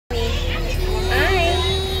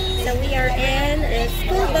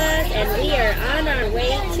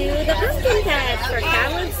for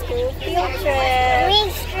Callan's school field trip.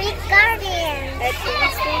 Green Street Gardens. At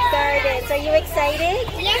Green Street Gardens. Are you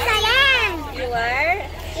excited? Yes, I am. You are?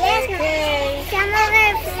 Yes, Okay. some of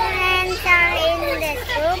our friends are in the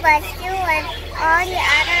school bus too, and all the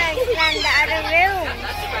others from the other room.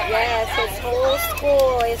 Yes, his whole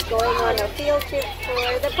school is going on a field trip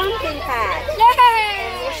for the pumpkin patch. And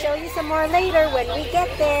Yay! we'll show you some more later when we get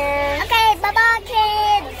there. Okay, bye-bye,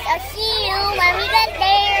 kids. I'll see you when we get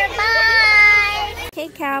there. Bye! Okay,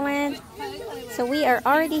 Callan. So we are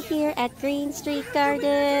already here at Green Street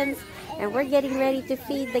Gardens, and we're getting ready to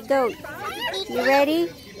feed the goat. You ready?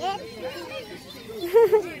 Yes.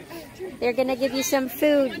 They're gonna give you some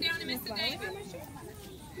food.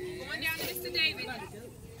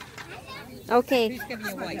 Okay.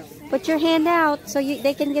 Put your hand out so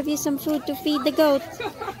they can give you some food to feed the goat.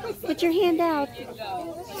 Put your hand out.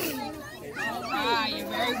 Hi, you're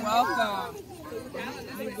very welcome.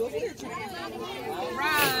 All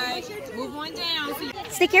right, move on down.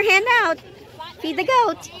 Stick your hand out. Feed the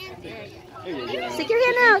goat. Stick your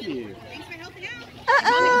hand out.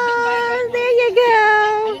 Uh-oh, there you go.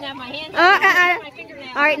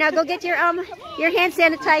 All right, now go get your hand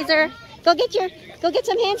sanitizer. Go get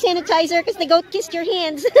some hand sanitizer because the goat kissed your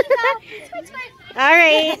hands. All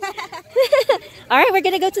right. All right, we're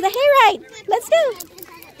gonna go to the hayride. Let's go.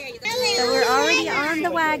 So we're already on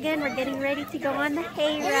the wagon. We're getting ready to go on the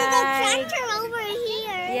hayride. There's a tractor over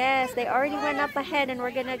here. Yes, they already went up ahead, and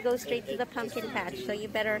we're gonna go straight to the pumpkin patch. So you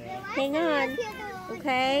better hang on.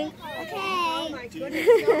 Okay. Okay. What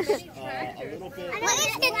does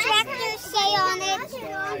the tractor say on it?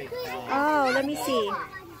 Oh, let me see.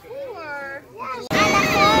 And the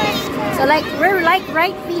forest. So we're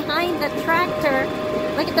right behind the tractor.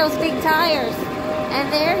 Look at those big tires. And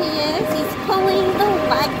there he is. He's pulling the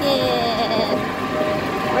wagon.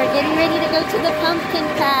 We're getting ready to go to the pumpkin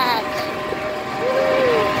patch.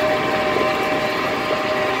 Woo.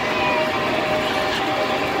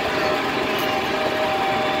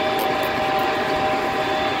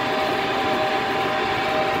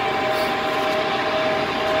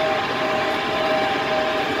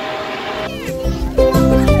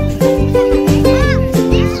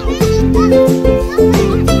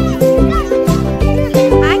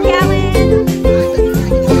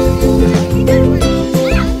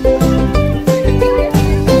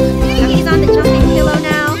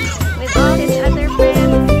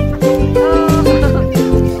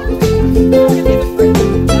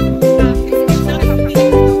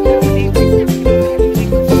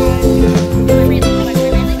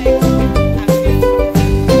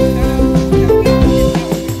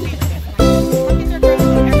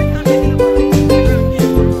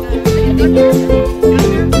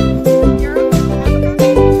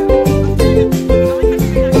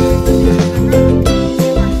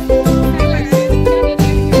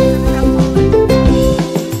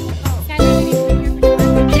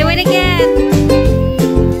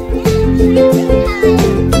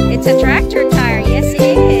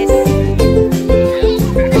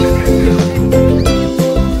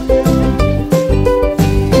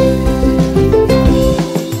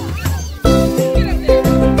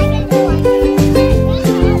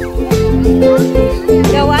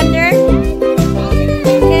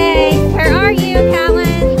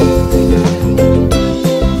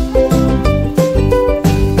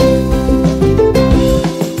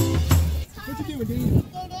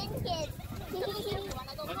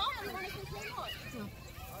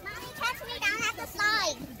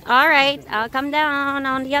 All right, I'll come down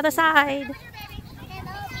on the other side.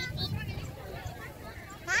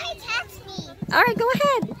 Mommy, catch me. All right, go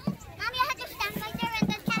ahead. Mommy, I have to stand right there and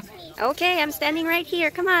then catch me. Okay, I'm standing right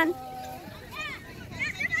here. Come on.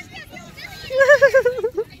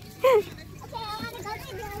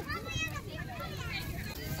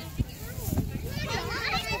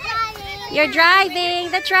 You're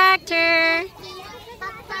driving the tractor.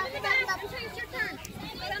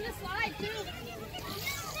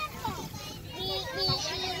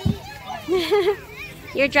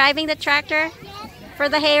 You're driving the tractor for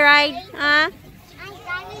the hayride, huh? I'm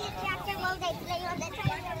driving the tractor while they play on the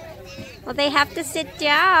tractor. Well, they have to sit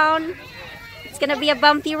down. It's gonna be a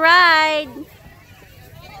bumpy ride.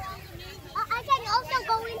 I can also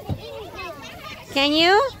go in. Can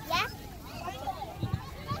you? Yeah.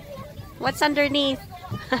 What's underneath?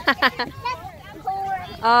 That's door.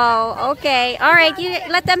 Oh, okay. All right, you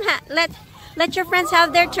let them let your friends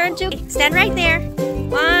have their turn too. Stand right there.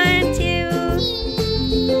 1, 2.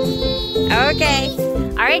 Okay.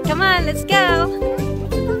 All right, come on, let's go.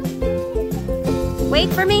 Wait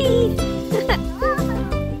for me.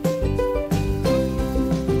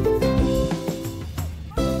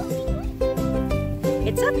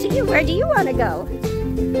 Where do you want to go?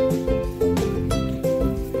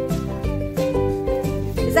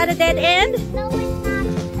 Is that a dead end? No, it's not.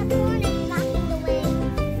 The corn is blocking the way.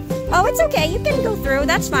 Oh, it's okay. You can go through.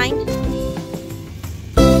 That's fine.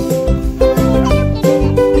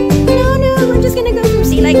 No, we're just gonna go through.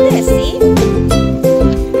 See, like this, see?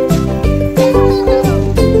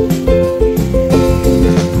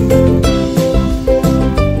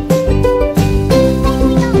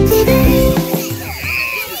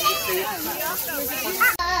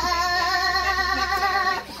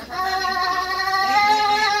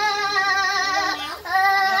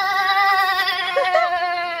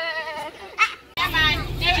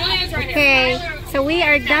 Okay, so we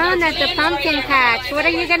are done at the pumpkin patch. What are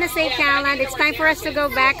you gonna say, Callan? It's time for us to go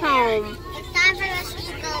back home. It's time for us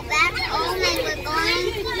to go back home, and we're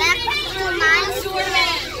going back to my school.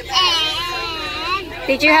 And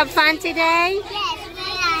Did you have fun today? yes, we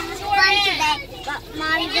had fun today, but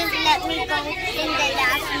Mom just let me go in the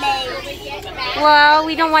last maze. Well,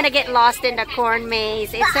 we don't want to get lost in the corn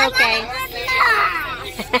maze. It's okay.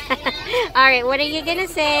 All right, what are you gonna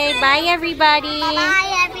say? Bye, everybody.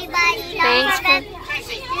 Bye, everybody. Thanks for Thanks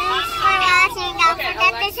for watching. Don't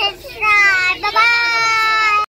forget to subscribe. Bye-bye.